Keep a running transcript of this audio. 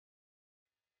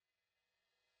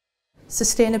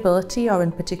Sustainability, or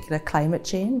in particular climate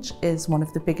change, is one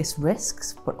of the biggest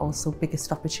risks but also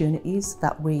biggest opportunities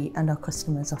that we and our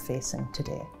customers are facing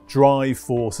today. Drive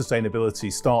for sustainability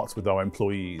starts with our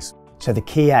employees. So the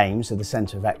key aims of the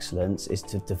Centre of Excellence is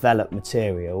to develop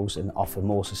materials and offer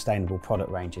more sustainable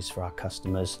product ranges for our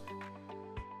customers.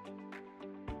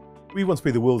 We want to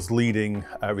be the world's leading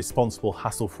responsible,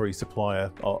 hassle-free supplier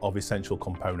of essential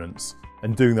components,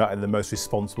 and doing that in the most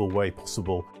responsible way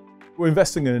possible. We're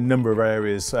investing in a number of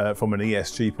areas from an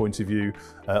ESG point of view.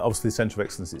 Obviously the Centre of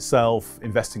Excellence itself,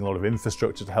 investing a lot of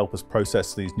infrastructure to help us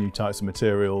process these new types of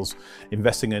materials,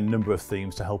 investing in a number of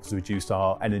themes to help us reduce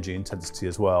our energy intensity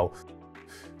as well.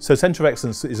 So Centre of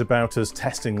Excellence is about us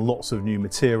testing lots of new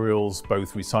materials,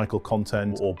 both recycled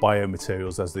content or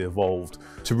biomaterials as they evolved,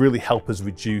 to really help us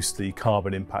reduce the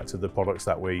carbon impact of the products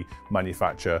that we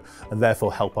manufacture, and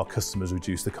therefore help our customers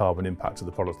reduce the carbon impact of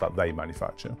the products that they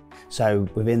manufacture. So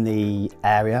within the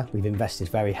area, we've invested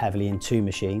very heavily in two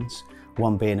machines,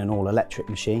 one being an all-electric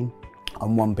machine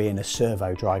and one being a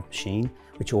servo drive machine,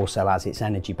 which also has its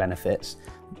energy benefits.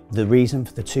 The reason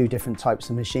for the two different types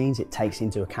of machines, it takes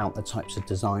into account the types of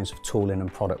designs of tooling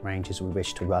and product ranges we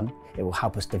wish to run. It will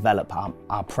help us develop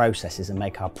our processes and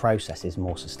make our processes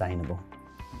more sustainable.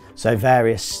 So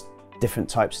various different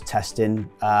types of testing,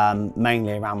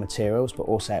 mainly around materials, but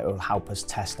also it will help us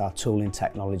test our tooling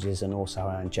technologies and also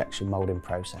our injection moulding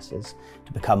processes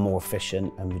to become more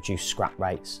efficient and reduce scrap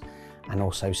rates, and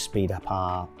also speed up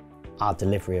our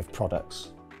delivery of products.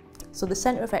 So the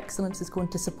Centre of Excellence is going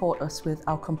to support us with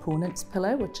our components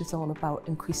pillar, which is all about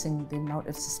increasing the amount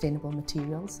of sustainable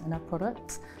materials in our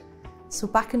products. So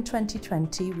back in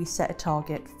 2020, we set a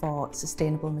target for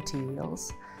sustainable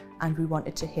materials, and we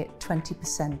wanted to hit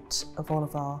 20% of all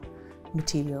of our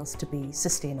materials to be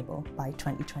sustainable by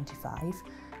 2025.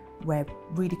 We're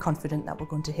really confident that we're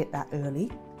going to hit that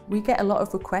early. We get a lot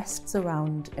of requests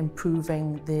around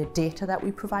improving the data that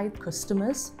we provide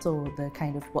customers, so the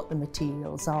kind of what the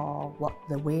materials are, what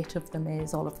the weight of them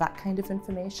is, all of that kind of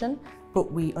information.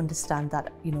 But we understand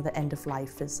that, the end of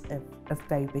life is a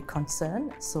very big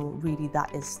concern. So really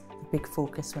that is the big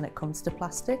focus when it comes to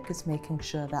plastic, is making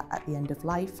sure that at the end of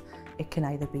life it can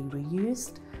either be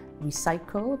reused,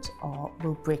 recycled, or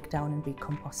will break down and be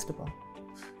compostable.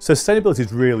 So sustainability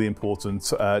is really important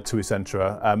to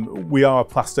Essentra. We are a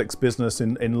plastics business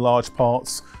in large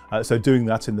parts, so doing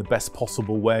that in the best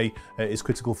possible way is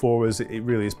critical for us. It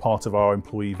really is part of our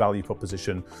employee value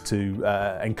proposition to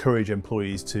encourage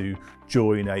employees to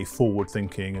join a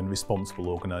forward-thinking and responsible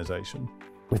organisation.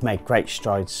 We've made great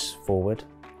strides forward.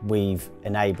 We've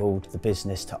enabled the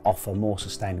business to offer more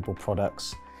sustainable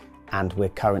products, and we're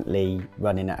currently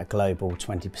running at a global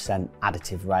 20%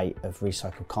 additive rate of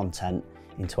recycled content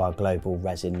into our global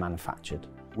resin manufactured.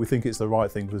 We think it's the right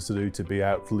thing for us to do, to be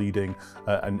out leading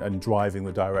and driving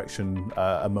the direction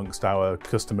amongst our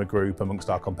customer group, amongst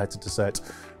our competitor set.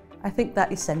 I think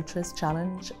that Essentra's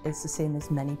challenge is the same as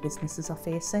many businesses are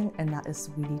facing, and that is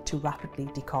we need to rapidly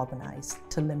decarbonise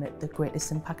to limit the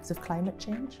greatest impacts of climate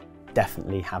change.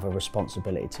 Definitely have a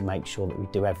responsibility to make sure that we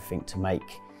do everything to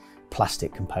make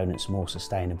plastic components more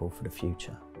sustainable for the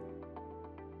future.